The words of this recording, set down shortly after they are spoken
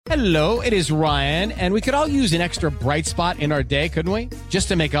Hello, it is Ryan, and we could all use an extra bright spot in our day, couldn't we? Just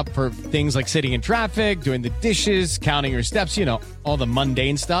to make up for things like sitting in traffic, doing the dishes, counting your steps, you know, all the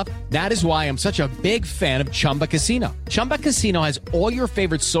mundane stuff. That is why I'm such a big fan of Chumba Casino. Chumba Casino has all your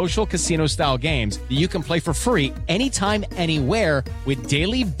favorite social casino-style games that you can play for free anytime, anywhere with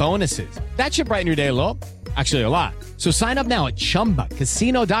daily bonuses. That should brighten your day a little. Actually, a lot. So sign up now at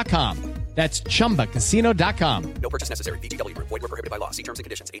ChumbaCasino.com. That's ChumbaCasino.com. No purchase necessary. VGW Group. Void where prohibited by law. See terms and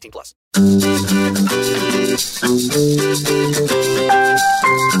conditions. 18+.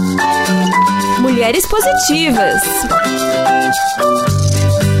 Mulheres Positivas.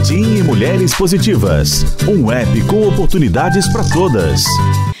 Tim e Mulheres Positivas. Um app com oportunidades para todas.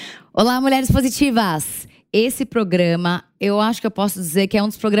 Olá, Mulheres Positivas. Esse programa, eu acho que eu posso dizer que é um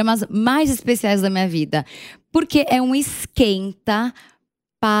dos programas mais especiais da minha vida. Porque é um esquenta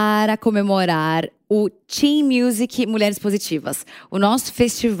para comemorar o Teen Music Mulheres Positivas, o nosso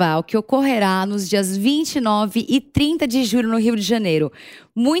festival que ocorrerá nos dias 29 e 30 de julho no Rio de Janeiro.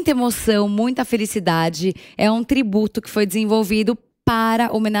 Muita emoção, muita felicidade. É um tributo que foi desenvolvido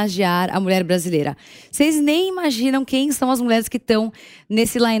para homenagear a mulher brasileira. Vocês nem imaginam quem são as mulheres que estão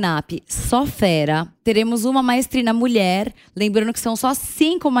nesse line-up. Só fera. Teremos uma maestrina mulher, lembrando que são só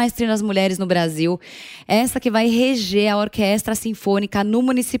 5 maestrinas mulheres no Brasil. Essa que vai reger a Orquestra Sinfônica no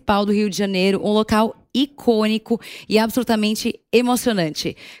Municipal do Rio de Janeiro, um local icônico e absolutamente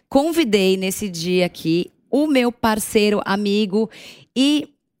emocionante. Convidei nesse dia aqui o meu parceiro, amigo e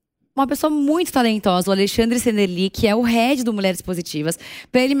uma pessoa muito talentosa, o Alexandre Senerli, que é o head do Mulheres Positivas,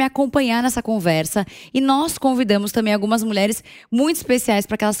 para ele me acompanhar nessa conversa. E nós convidamos também algumas mulheres muito especiais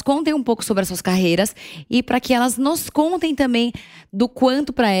para que elas contem um pouco sobre as suas carreiras e para que elas nos contem também do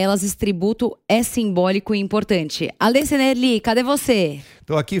quanto para elas esse tributo é simbólico e importante. Ale Senerli, cadê você?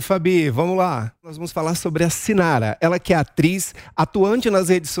 Tô aqui, Fabi, vamos lá. Nós vamos falar sobre a Sinara. Ela que é atriz, atuante nas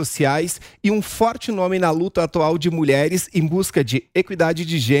redes sociais e um forte nome na luta atual de mulheres em busca de equidade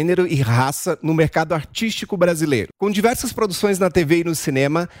de gênero e raça no mercado artístico brasileiro. Com diversas produções na TV e no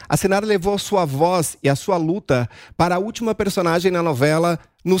cinema, a Sinara levou sua voz e a sua luta para a última personagem na novela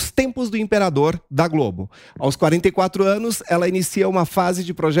Nos Tempos do Imperador, da Globo. Aos 44 anos, ela inicia uma fase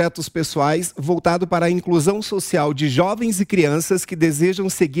de projetos pessoais voltado para a inclusão social de jovens e crianças que desejam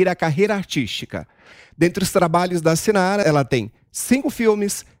seguir a carreira artística. Dentre os trabalhos da Sinara, ela tem 5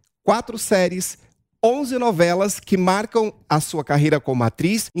 filmes, 4 séries, 11 novelas que marcam a sua carreira como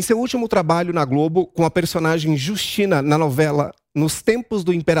atriz. Em seu último trabalho na Globo, com a personagem Justina na novela Nos Tempos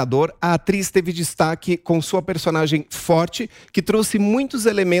do Imperador, a atriz teve destaque com sua personagem forte, que trouxe muitos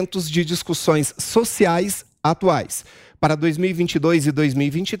elementos de discussões sociais atuais. Para 2022 e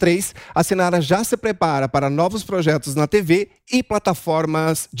 2023, a Sinara já se prepara para novos projetos na TV e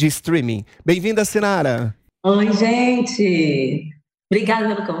plataformas de streaming. Bem-vinda, Sinara! Oi, gente!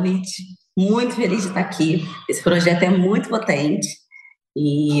 Obrigada pelo convite. Muito feliz de estar aqui. Esse projeto é muito potente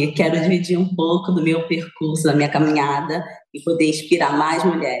e quero dividir um pouco do meu percurso, da minha caminhada e poder inspirar mais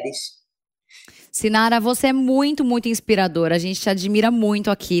mulheres. Sinara, você é muito, muito inspiradora. A gente te admira muito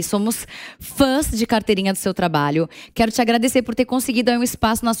aqui. Somos fãs de carteirinha do seu trabalho. Quero te agradecer por ter conseguido um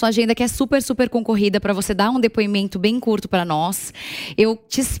espaço na sua agenda que é super, super concorrida para você dar um depoimento bem curto para nós. Eu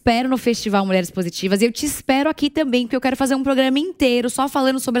te espero no Festival Mulheres Positivas e eu te espero aqui também, porque eu quero fazer um programa inteiro só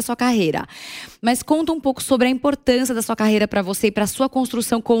falando sobre a sua carreira. Mas conta um pouco sobre a importância da sua carreira para você e para a sua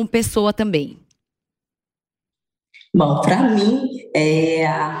construção como pessoa também. Bom, para mim,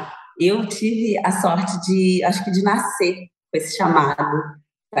 eu tive a sorte de nascer com esse chamado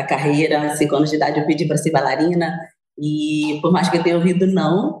da carreira. 5 anos de idade eu pedi para ser bailarina e por mais que eu tenha ouvido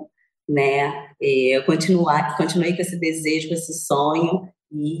não, né, eu continuei com esse desejo, com esse sonho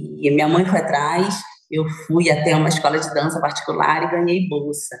e minha mãe foi atrás. Eu fui até uma escola de dança particular e ganhei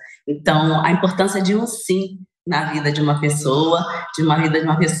bolsa. Então, a importância de um sim na vida de uma pessoa, que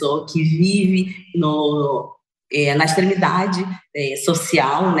vive na extremidade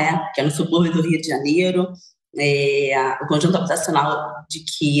social, né, que é no subúrbio do Rio de Janeiro. O conjunto habitacional de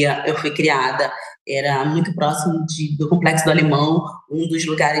que eu fui criada era muito próximo do Complexo do Alemão, um dos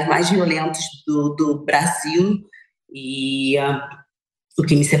lugares mais violentos do Brasil, e o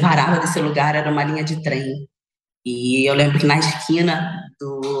que me separava desse lugar era uma linha de trem. E eu lembro que na esquina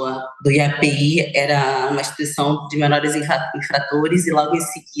do IAPI era uma instituição de menores infratores e logo em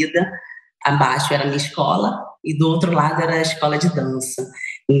seguida abaixo era a minha escola e do outro lado era a escola de dança.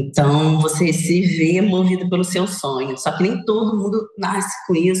 Então, você se vê movido pelo seu sonho. Só que nem todo mundo nasce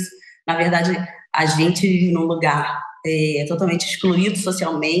com isso. Na verdade, a gente vive num lugar totalmente excluído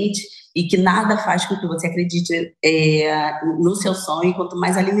socialmente e que nada faz com que você acredite no seu sonho, quanto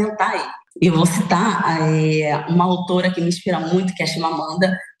mais alimentar ele. Eu vou citar uma autora que me inspira muito, que é a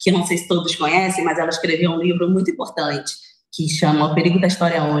Chimamanda, que não sei se todos conhecem, mas ela escreveu um livro muito importante, que chama O Perigo da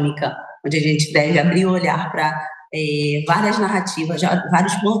História Única, onde a gente deve abrir o olhar para várias narrativas,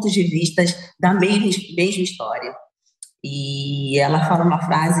 vários pontos de vista da mesma história. E ela fala uma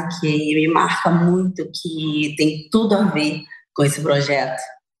frase que me marca muito, que tem tudo a ver com esse projeto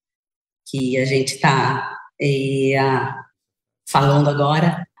que a gente está falando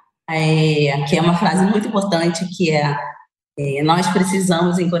agora, que é uma frase muito importante, que nós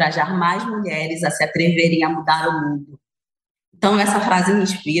precisamos encorajar mais mulheres a se atreverem a mudar o mundo. Então, essa frase me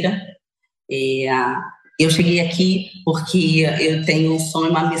inspira. Eu cheguei aqui porque eu tenho um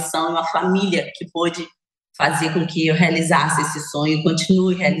sonho, uma missão, uma família que pôde fazer com que eu realizasse esse sonho e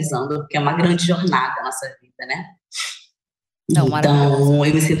continue realizando, porque é uma grande jornada a nossa vida, né? Não, então,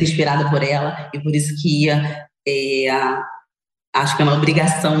 eu me sinto inspirada por ela e por isso que acho que é uma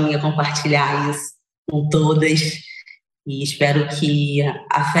obrigação minha compartilhar isso com todas e espero que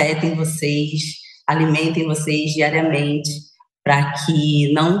afetem vocês, alimentem vocês diariamente para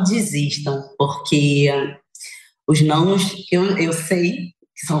que não desistam, porque os nãos, eu sei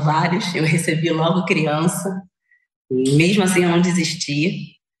que são vários, eu recebi logo criança, e mesmo assim eu não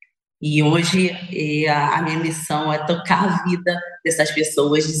desisti. E hoje a minha missão é tocar a vida dessas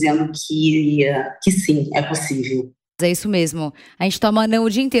pessoas, dizendo que sim, é possível. É isso mesmo. A gente toma não o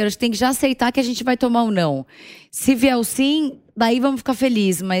dia inteiro. A gente tem que já aceitar que a gente vai tomar um não. Se vier o sim, daí vamos ficar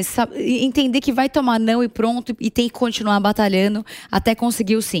felizes. Mas entender que vai tomar não e pronto. E tem que continuar batalhando até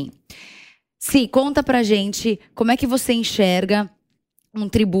conseguir o sim. Si, conta pra gente como é que você enxerga um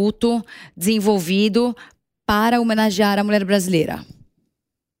tributo desenvolvido para homenagear a mulher brasileira.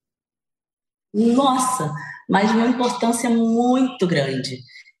 Nossa, mas uma importância muito grande.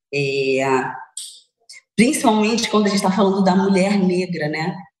 Principalmente quando a gente está falando da mulher negra,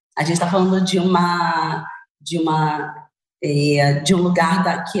 né? A gente está falando de um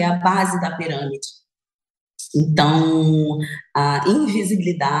lugar que é a base da pirâmide. Então, a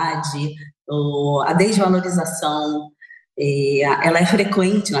invisibilidade, a desvalorização, ela é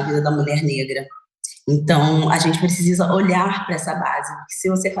frequente na vida da mulher negra. Então, a gente precisa olhar para essa base, porque se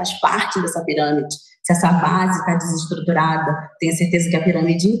você faz parte dessa pirâmide, se essa base está desestruturada, tenha certeza que a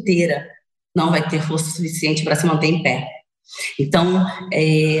pirâmide inteira não vai ter força suficiente para se manter em pé. Então,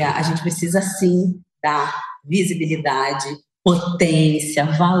 a gente precisa, sim, dar visibilidade, potência,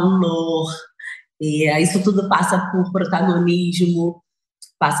 valor. Isso tudo passa por protagonismo,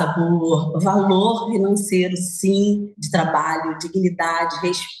 passa por valor financeiro, sim, de trabalho, dignidade,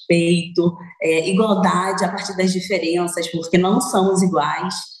 respeito, igualdade a partir das diferenças, porque não somos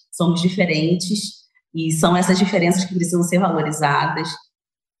iguais, somos diferentes, e são essas diferenças que precisam ser valorizadas.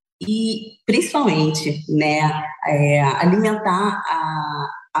 E, principalmente, né, alimentar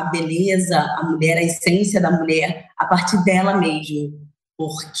a beleza, a mulher, a essência da mulher, a partir dela mesma.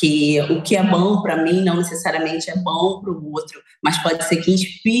 Porque o que é bom para mim não necessariamente é bom para o outro, mas pode ser que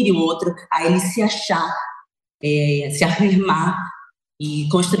inspire o outro a ele se achar, se afirmar e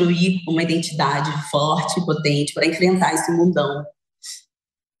construir uma identidade forte e potente para enfrentar esse mundão.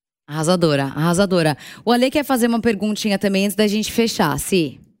 Arrasadora, arrasadora. O Ale quer fazer uma perguntinha também antes da gente fechar,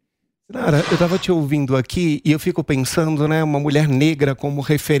 Si. Nara, eu estava te ouvindo aqui e eu fico pensando, né, uma mulher negra como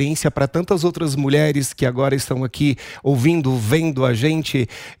referência para tantas outras mulheres que agora estão aqui ouvindo, vendo a gente.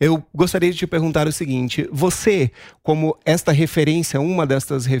 Eu gostaria de te perguntar o seguinte: você, como esta referência, uma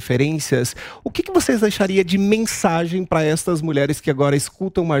destas referências, o que você deixaria de mensagem para estas mulheres que agora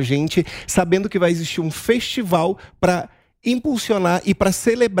escutam a gente, sabendo que vai existir um festival para impulsionar e para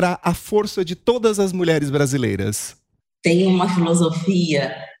celebrar a força de todas as mulheres brasileiras? Tem uma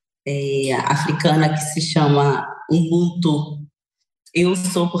filosofia africana que se chama Ubuntu. Eu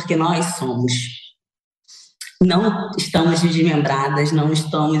sou porque nós somos. Não estamos desmembradas, não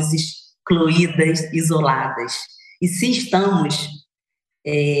estamos excluídas, isoladas. E se estamos,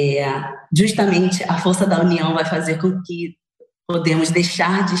 justamente a força da união vai fazer com que podemos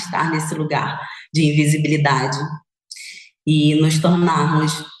deixar de estar nesse lugar de invisibilidade e nos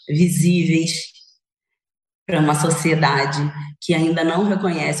tornarmos visíveis para uma sociedade que ainda não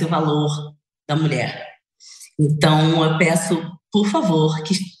reconhece o valor da mulher. Então, eu peço, por favor,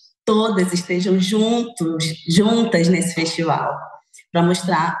 que todas estejam juntas nesse festival, para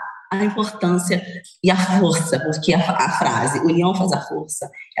mostrar a importância e a força, porque a frase, união faz a força,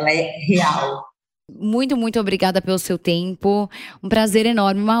 ela é real. Muito, muito obrigada pelo seu tempo. Um prazer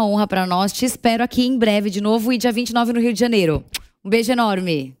enorme, uma honra para nós. Te espero aqui em breve de novo e dia 29 no Rio de Janeiro. Um beijo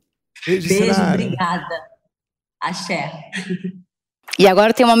enorme. Beijo, obrigada. Axé. E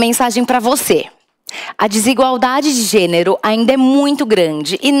agora tem uma mensagem para você. A desigualdade de gênero ainda é muito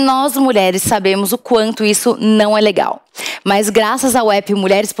grande e nós, mulheres, sabemos o quanto isso não é legal. Mas graças ao app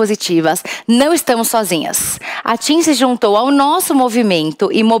Mulheres Positivas, não estamos sozinhas. A TIM se juntou ao nosso movimento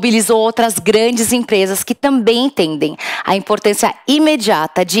e mobilizou outras grandes empresas que também entendem a importância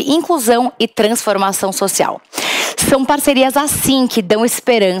imediata de inclusão e transformação social. São parcerias assim que dão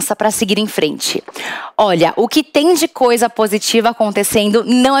esperança para seguir em frente. Olha, o que tem de coisa positiva acontecendo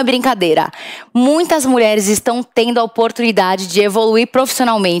não é brincadeira. Muitas mulheres estão tendo a oportunidade de evoluir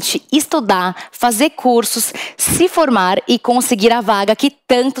profissionalmente, estudar, fazer cursos, se formar e conseguir a vaga que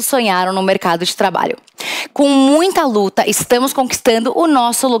tanto sonharam no mercado de trabalho. Com muita luta, estamos conquistando o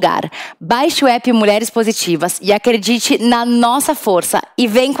nosso lugar. Baixe o app Mulheres Positivas e acredite na nossa força e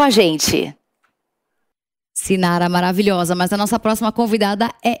vem com a gente! Sinara maravilhosa, mas a nossa próxima convidada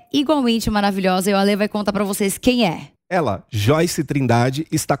é igualmente maravilhosa e o Ale vai contar para vocês quem é. Ela, Joyce Trindade,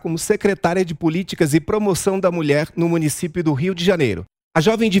 está como secretária de Políticas e Promoção da Mulher no município do Rio de Janeiro. A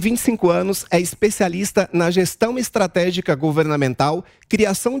jovem de 25 anos é especialista na gestão estratégica governamental,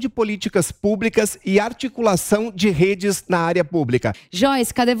 criação de políticas públicas e articulação de redes na área pública.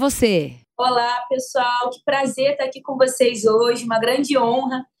 Joyce, cadê você? Olá, pessoal. Que prazer estar aqui com vocês hoje. Uma grande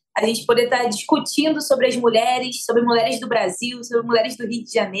honra a gente poder estar discutindo sobre as mulheres, sobre mulheres do Brasil, sobre mulheres do Rio de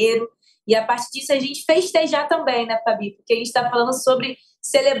Janeiro. E a partir disso a gente festejar também, né, Fabi? Porque a gente está falando sobre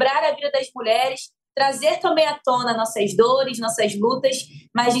celebrar a vida das mulheres, trazer também à tona nossas dores, nossas lutas,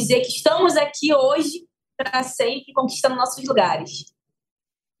 mas dizer que estamos aqui hoje para sempre conquistando nossos lugares.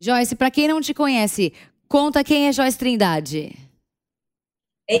 Joyce, para quem não te conhece, conta quem é Joyce Trindade.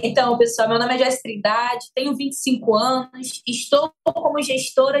 Então, pessoal, meu nome é Joyce Trindade, tenho 25 anos, estou como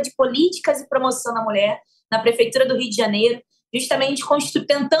gestora de políticas e promoção da mulher na Prefeitura do Rio de Janeiro, justamente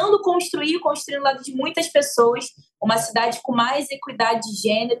tentando construir ao lado de muitas pessoas uma cidade com mais equidade de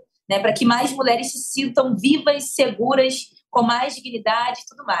gênero, né, para que mais mulheres se sintam vivas, seguras, com mais dignidade e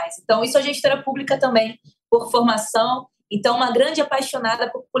tudo mais. Então, eu sou gestora pública também por formação, então uma grande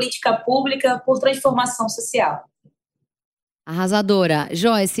apaixonada por política pública, por transformação social. Arrasadora.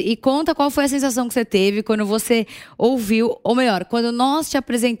 Joyce, e conta qual foi a sensação que você teve quando você ouviu, ou melhor, quando nós te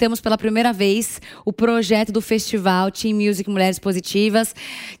apresentamos pela primeira vez o projeto do festival Team Music Mulheres Positivas,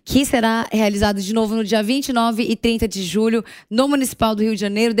 que será realizado de novo no dia 29 e 30 de julho no Municipal do Rio de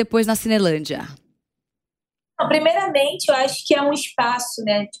Janeiro, depois na Cinelândia. Primeiramente, eu acho que é um espaço,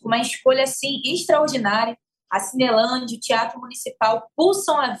 né, uma escolha assim extraordinária. A Cinelândia, o Teatro Municipal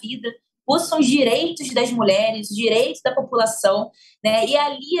pulsam a vida, pulsam os direitos das mulheres, os direitos da população, né? E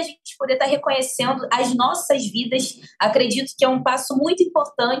ali a gente poder estar reconhecendo as nossas vidas, acredito que é um passo muito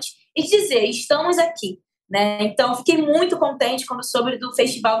importante e dizer, estamos aqui, né? Então, fiquei muito contente quando soube do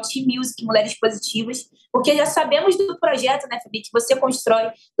Festival Team Music Mulheres Positivas, porque já sabemos do projeto, né, Fabi, que você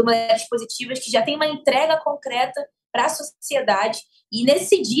constrói do Mulheres Positivas, que já tem uma entrega concreta para a sociedade, e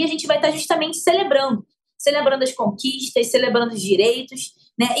nesse dia a gente vai estar justamente celebrando as conquistas, celebrando os direitos,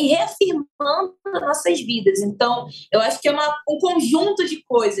 né, e reafirmando as nossas vidas. Então, eu acho que é um conjunto de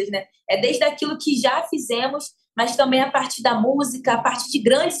coisas, né? É desde aquilo que já fizemos, mas também a partir da música, a partir de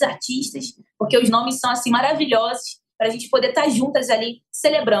grandes artistas, porque os nomes são assim maravilhosos, para a gente poder estar juntas ali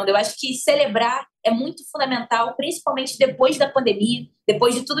celebrando. Eu acho que celebrar é muito fundamental, principalmente depois da pandemia,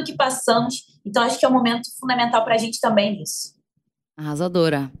 depois de tudo que passamos. Então, acho que é um momento fundamental para a gente também nisso.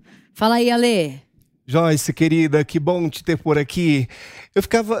 Arrasadora. Fala aí, Ale. Joyce, querida, que bom te ter por aqui. Eu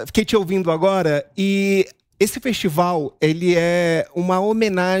fiquei te ouvindo agora e esse festival, ele é uma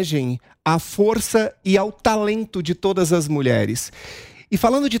homenagem à força e ao talento de todas as mulheres. E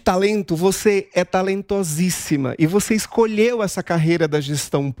falando de talento, você é talentosíssima e você escolheu essa carreira da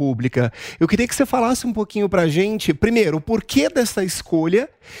gestão pública. Eu queria que você falasse um pouquinho pra gente, primeiro, o porquê dessa escolha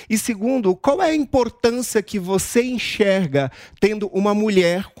e segundo, qual é a importância que você enxerga tendo uma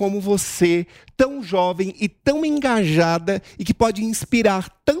mulher como você, tão jovem e tão engajada e que pode inspirar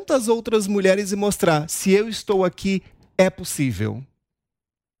tantas outras mulheres e mostrar, se eu estou aqui, é possível.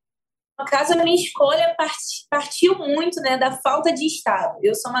 No caso, a minha escolha partiu muito, né, da falta de Estado.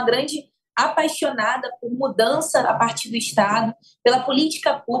 Eu sou uma grande apaixonada por mudança a partir do Estado, pela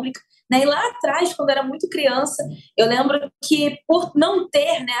política pública, né? E lá atrás, quando eu era muito criança, eu lembro que por não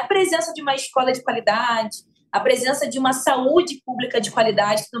ter, né, a presença de uma escola de qualidade, a presença de uma saúde pública de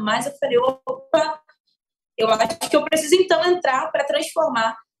qualidade e tudo mais, eu falei, opa, eu acho que eu preciso então entrar para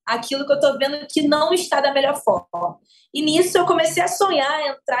transformar aquilo que eu estou vendo que não está da melhor forma. E nisso eu comecei a sonhar, a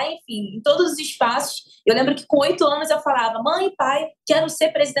entrar, enfim, em todos os espaços. Eu lembro que com 8 anos eu falava, mãe e pai, quero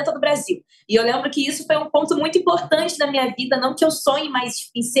ser presidenta do Brasil. E eu lembro que isso foi um ponto muito importante na minha vida, não que eu sonhe mais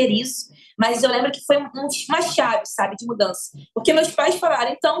em ser isso, mas eu lembro que foi uma chave, sabe, de mudança. Porque meus pais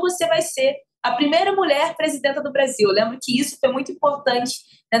falaram, então você vai ser a primeira mulher presidenta do Brasil. Eu lembro que isso foi muito importante,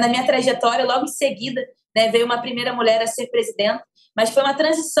 né, na minha trajetória. Logo em seguida, né, veio uma primeira mulher a ser presidenta, mas foi uma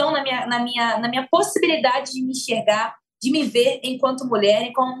transição na minha possibilidade de me enxergar, de me ver enquanto mulher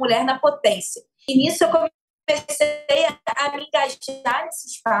e como mulher na potência. E nisso eu comecei a me engajar nesse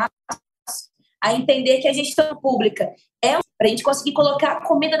espaço, a entender que a gestão pública é para a gente conseguir colocar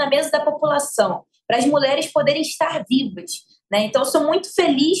comida na mesa da população, para as mulheres poderem estar vivas, né? Então, eu sou muito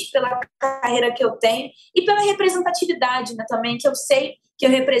feliz pela carreira que eu tenho e pela representatividade, né, também, que eu sei que eu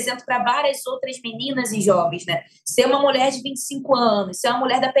represento para várias outras meninas e jovens, né? Ser uma mulher de 25 anos, ser uma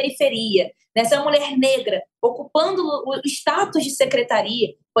mulher da periferia, né? Ser uma mulher negra, ocupando o status de secretaria,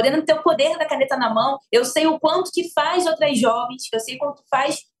 podendo ter o poder da caneta na mão, eu sei o quanto que faz outras jovens, eu sei o quanto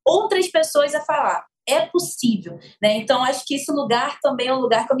faz outras pessoas a falar. É possível, né? Então, acho que esse lugar também é um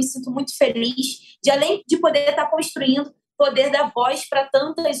lugar que eu me sinto muito feliz, de além de poder estar construindo, poder dar voz para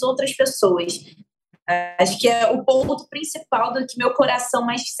tantas outras pessoas. Acho que é o ponto principal do que meu coração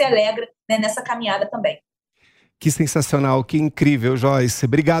mais se alegra, né, nessa caminhada também. Que sensacional, que incrível, Joyce.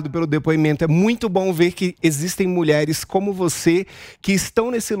 Obrigado pelo depoimento. É muito bom ver que existem mulheres como você que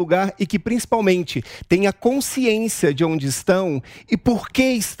estão nesse lugar e que, principalmente, têm a consciência de onde estão e por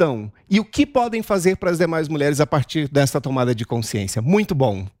que estão. E o que podem fazer para as demais mulheres a partir dessa tomada de consciência. Muito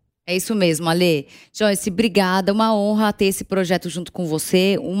bom. É isso mesmo, Ale. Joyce, obrigada. Uma honra ter esse projeto junto com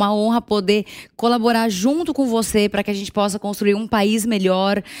você. Uma honra poder colaborar junto com você para que a gente possa construir um país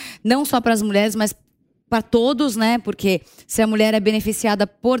melhor, não só para as mulheres, mas para todos, né? Porque se a mulher é beneficiada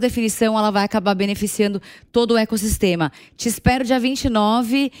por definição, ela vai acabar beneficiando todo o ecossistema. Te espero dia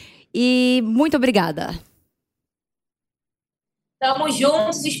 29 e muito obrigada. Estamos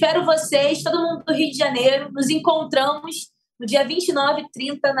juntos, espero vocês, todo mundo do Rio de Janeiro. Nos encontramos no dia 29 e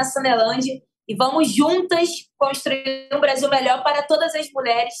 30 na Sanelândia e vamos juntas construir um Brasil melhor para todas as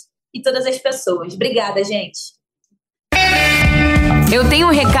mulheres e todas as pessoas. Obrigada, gente. Eu tenho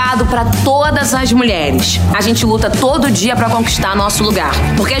um recado para todas as mulheres. A gente luta todo dia para conquistar nosso lugar,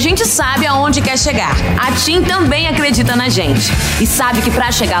 porque a gente sabe aonde quer chegar. A TIM também acredita na gente e sabe que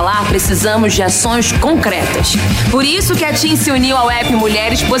para chegar lá precisamos de ações concretas. Por isso que a TIM se uniu ao app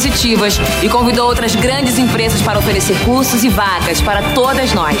Mulheres Positivas e convidou outras grandes empresas para oferecer cursos e vagas para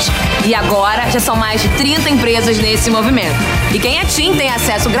todas nós. E agora já são mais de 30 empresas nesse movimento. E quem é TIM tem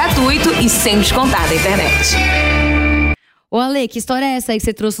acesso gratuito e sem descontar da internet. Ô Ale, que história é essa aí que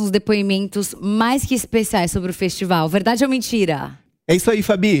você trouxe uns depoimentos mais que especiais sobre o festival? Verdade ou mentira? É isso aí,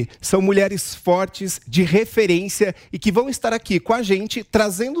 Fabi. São mulheres fortes, de referência e que vão estar aqui com a gente,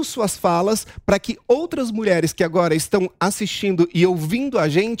 trazendo suas falas para que outras mulheres que agora estão assistindo e ouvindo a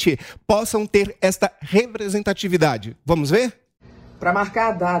gente possam ter esta representatividade. Vamos ver? Para marcar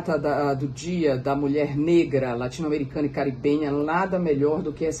a data do Dia da Mulher Negra, Latino-Americana e Caribenha, nada melhor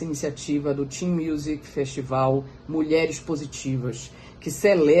do que essa iniciativa do Team Music Festival Mulheres Positivas, que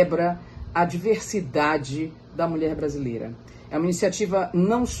celebra a diversidade da mulher brasileira. É uma iniciativa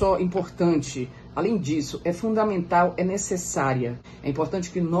não só importante, além disso, é fundamental, é necessária. É importante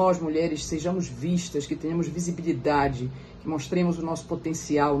que nós, mulheres, sejamos vistas, que tenhamos visibilidade, que mostremos o nosso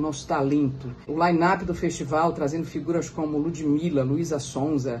potencial, o nosso talento. O line-up do festival, trazendo figuras como Ludmilla, Luísa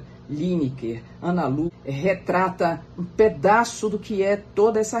Sonza, Lineker, Ana Lu, retrata um pedaço do que é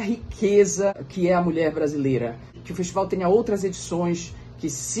toda essa riqueza que é a mulher brasileira. Que o festival tenha outras edições,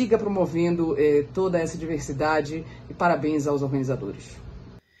 que siga promovendo toda essa diversidade e parabéns aos organizadores.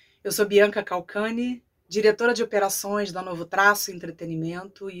 Eu sou Bianca Calcani, diretora de operações da Novo Traço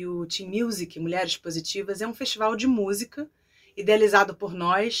Entretenimento, e o Team Music Mulheres Positivas é um festival de música idealizado por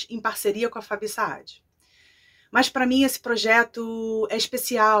nós em parceria com a Fabi Saad. Mas para mim esse projeto é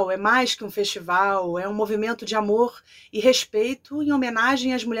especial, é mais que um festival, é um movimento de amor e respeito em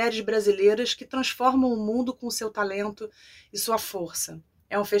homenagem às mulheres brasileiras que transformam o mundo com seu talento e sua força.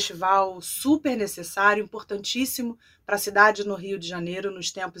 É um festival super necessário, importantíssimo para a cidade no Rio de Janeiro, nos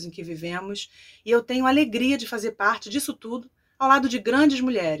tempos em que vivemos, e eu tenho a alegria de fazer parte disso tudo ao lado de grandes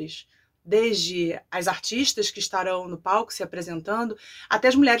mulheres, desde as artistas que estarão no palco se apresentando, até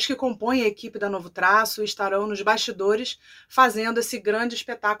as mulheres que compõem a equipe da Novo Traço e estarão nos bastidores fazendo esse grande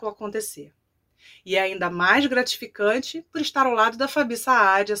espetáculo acontecer. E é ainda mais gratificante por estar ao lado da Fabi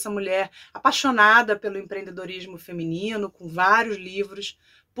Saad, essa mulher apaixonada pelo empreendedorismo feminino, com vários livros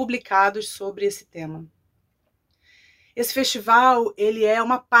publicados sobre esse tema. Esse festival, ele é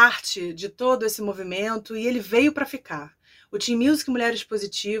uma parte de todo esse movimento e ele veio para ficar. O Team Music Mulheres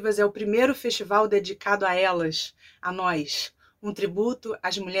Positivas é o primeiro festival dedicado a elas, a nós, um tributo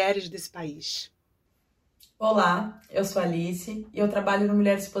às mulheres desse país. Olá, eu sou a Alice e eu trabalho no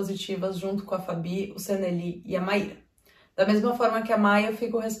Mulheres Positivas junto com a Fabi, o Saneli e a Maíra. Da mesma forma que a Maia, eu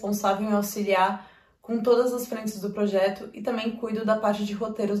fico responsável em auxiliar com todas as frentes do projeto e também cuido da parte de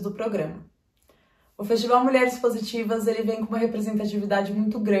roteiros do programa. O Festival Mulheres Positivas, ele vem com uma representatividade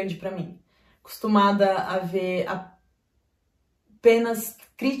muito grande para mim. Acostumada a ver apenas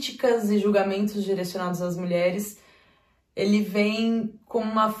críticas e julgamentos direcionados às mulheres, ele vem com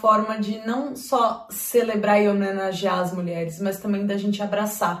uma forma de não só celebrar e homenagear as mulheres, mas também da gente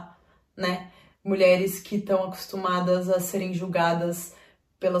abraçar, né? Mulheres que estão acostumadas a serem julgadas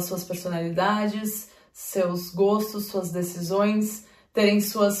pelas suas personalidades, seus gostos, suas decisões, terem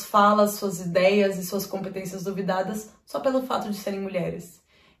suas falas, suas ideias e suas competências duvidadas só pelo fato de serem mulheres.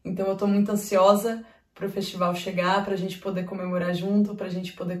 Então eu tô muito ansiosa para o festival chegar, para a gente poder comemorar junto, para a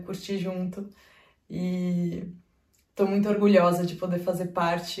gente poder curtir junto. E tô muito orgulhosa de poder fazer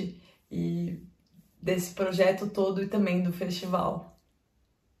parte desse projeto todo e também do festival.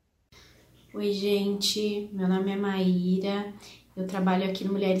 Oi, gente. Meu nome é Maíra. Eu trabalho aqui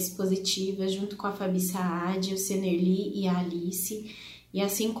no Mulheres Positivas junto com a Fabi Saad, o Senerli e a Alice. E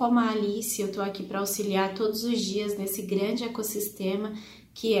assim como a Alice, eu tô aqui para auxiliar todos os dias nesse grande ecossistema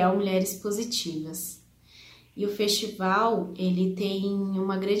que é o Mulheres Positivas. E o festival, ele tem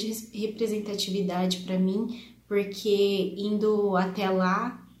uma grande representatividade para mim, porque indo até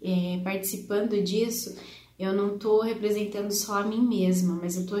lá, participando disso, eu não tô representando só a mim mesma,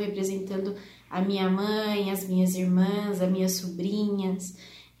 mas eu tô representando a minha mãe, as minhas irmãs, as minhas sobrinhas,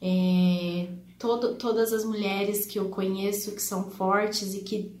 todas as mulheres que eu conheço que são fortes e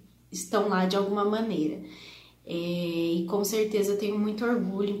que estão lá de alguma maneira. E com certeza eu tenho muito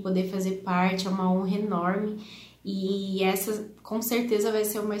orgulho em poder fazer parte, é uma honra enorme. E essa com certeza vai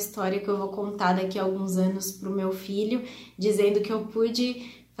ser uma história que eu vou contar daqui a alguns anos para o meu filho, dizendo que eu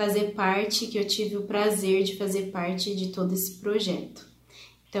pude fazer parte, que eu tive o prazer de fazer parte de todo esse projeto.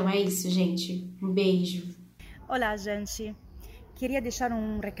 Então é isso, gente. Um beijo. Olá, gente. Queria deixar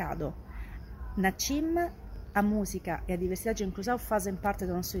um recado. Na TIM, a música e a diversidade inclusiva fazem parte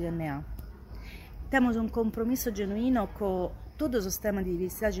do nosso DNA. Temos um compromisso genuíno com todos os temas de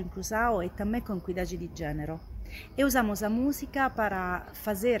diversidade inclusiva e também com equidade de gênero. E usamos a música para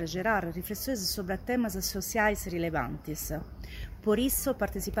gerar reflexões sobre temas sociais relevantes. Por isso,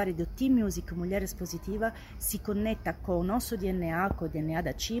 participare do Team Music Mulheres Positivas se conecta com o nosso DNA, com o DNA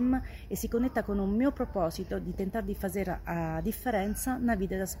da TIM, e se conecta com o meu propósito de tentar de fazer a diferença na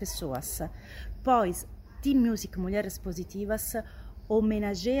vida das pessoas. Pois Team Music Mulheres Positivas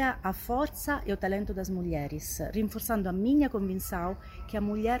homenageia a força e o talento das mulheres, reforçando a minha convicção que a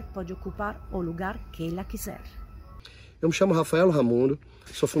mulher pode ocupar o lugar que ela quiser. Eu me chamo Rafael Ramundo,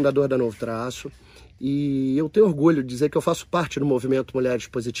 sou fundador da Novo Traço e eu tenho orgulho de dizer que eu faço parte do movimento Mulheres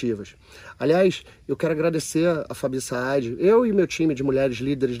Positivas. Aliás, eu quero agradecer a Fabi Saad, eu e meu time de mulheres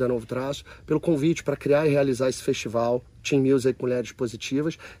líderes da Novo Traço, pelo convite para criar e realizar esse festival Team Music Mulheres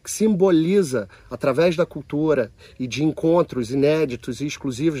Positivas, que simboliza, através da cultura e de encontros inéditos e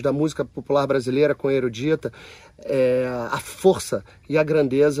exclusivos da música popular brasileira com a erudita, a força e a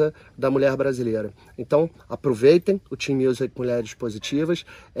grandeza da mulher brasileira. Então, aproveitem o Team Music Mulheres Positivas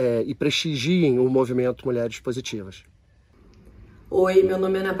e prestigiem o movimento Mulheres Positivas. Oi, meu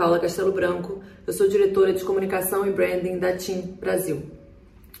nome é Ana Paula Castelo Branco, eu sou diretora de comunicação e branding da TIM Brasil.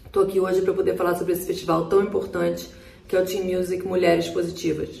 Estou aqui hoje para poder falar sobre esse festival tão importante que é o Team Music Mulheres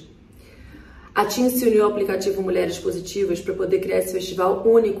Positivas. A TIM se uniu ao aplicativo Mulheres Positivas para poder criar esse festival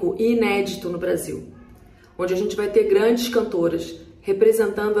único e inédito no Brasil, onde a gente vai ter grandes cantoras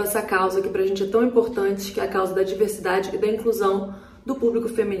representando essa causa que para a gente é tão importante, que é a causa da diversidade e da inclusão do público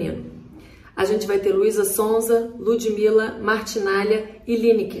feminino. A gente vai ter Luísa Sonza, Ludmilla, Martinalha e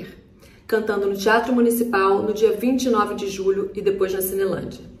Lineker, cantando no Teatro Municipal no dia 29 de julho e depois na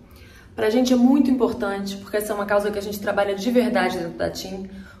Cinelândia. Para a gente é muito importante, porque essa é uma causa que a gente trabalha de verdade dentro da TIM,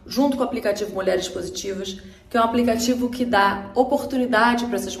 junto com o aplicativo Mulheres Positivas, que é um aplicativo que dá oportunidade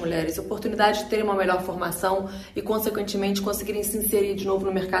para essas mulheres, oportunidade de terem uma melhor formação e, consequentemente, conseguirem se inserir de novo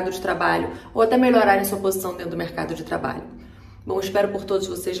no mercado de trabalho ou até melhorarem sua posição dentro do mercado de trabalho. Bom, espero por todos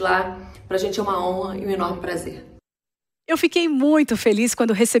vocês lá. Para a gente é uma honra e um enorme prazer. Eu fiquei muito feliz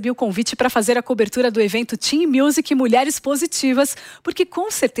quando recebi o convite para fazer a cobertura do evento Team Music Mulheres Positivas, porque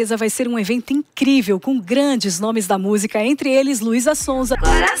com certeza vai ser um evento incrível, com grandes nomes da música, entre eles Luísa Sonza.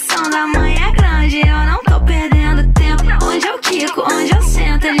 Coração da mãe é grande, eu não tô perdendo tempo. Onde eu quico, onde eu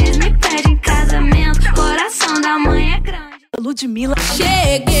sento, eles me pedem casamento. Coração da mãe é grande. Ludmilla.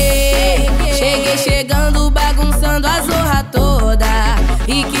 Cheguei chegando, bagunçando a zorra toda.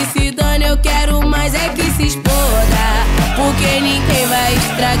 E que se dane, eu quero mais é que se exploda. Porque ninguém vai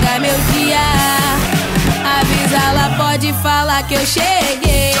estragar meu dia. Avisa, ela pode falar que eu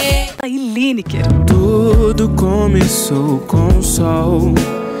cheguei. e Lineker. Tudo começou com o sol.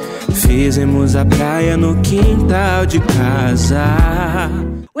 Fizemos a praia no quintal de casa.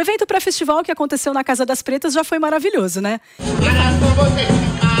 O evento pré-festival que aconteceu na Casa das Pretas já foi maravilhoso, né?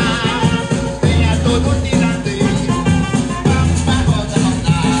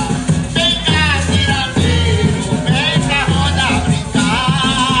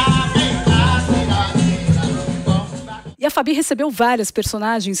 E a Fabi recebeu várias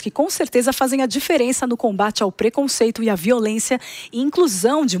personagens que com certeza fazem a diferença no combate ao preconceito e à violência e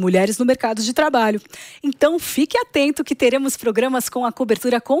inclusão de mulheres no mercado de trabalho. Então fique atento que teremos programas com a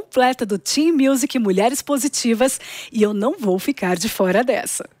cobertura completa do Teen Music Mulheres Positivas e eu não vou ficar de fora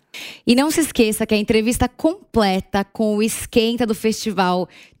dessa. E não se esqueça que a entrevista completa com o esquenta do festival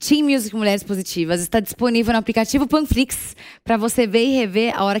Teen Music Mulheres Positivas está disponível no aplicativo Panflix para você ver e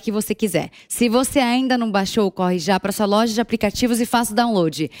rever a hora que você quiser. Se você ainda não baixou, corre já para sua loja de aplicativos e faça o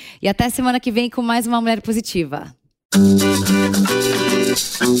download. E até semana que vem com mais uma Mulher Positiva.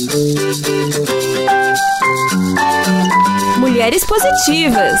 Mulheres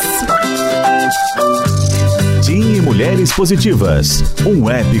Positivas. Teen e Mulheres Positivas, um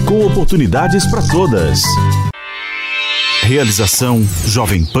app com oportunidades para todas. Realização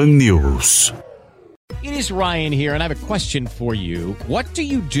Jovem Pan News. It is Ryan here, and I have a question for you. What do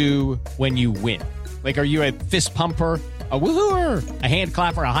you do when you win? Like, are you a fist pumper, a woohooer, a hand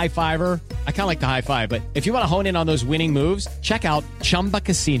clapper, a high fiver? I kind of like the high five, but if you want to hone in on those winning moves, check out Chumba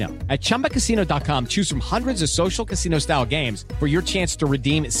Casino. At ChumbaCasino.com, choose from hundreds of social casino-style games for your chance to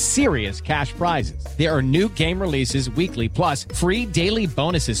redeem serious cash prizes. There are new game releases weekly, plus free daily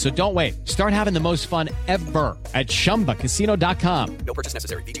bonuses, so don't wait. Start having the most fun ever at ChumbaCasino.com. No purchase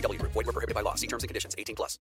necessary. VGW Group. Void where prohibited by law. See terms and conditions. 18+.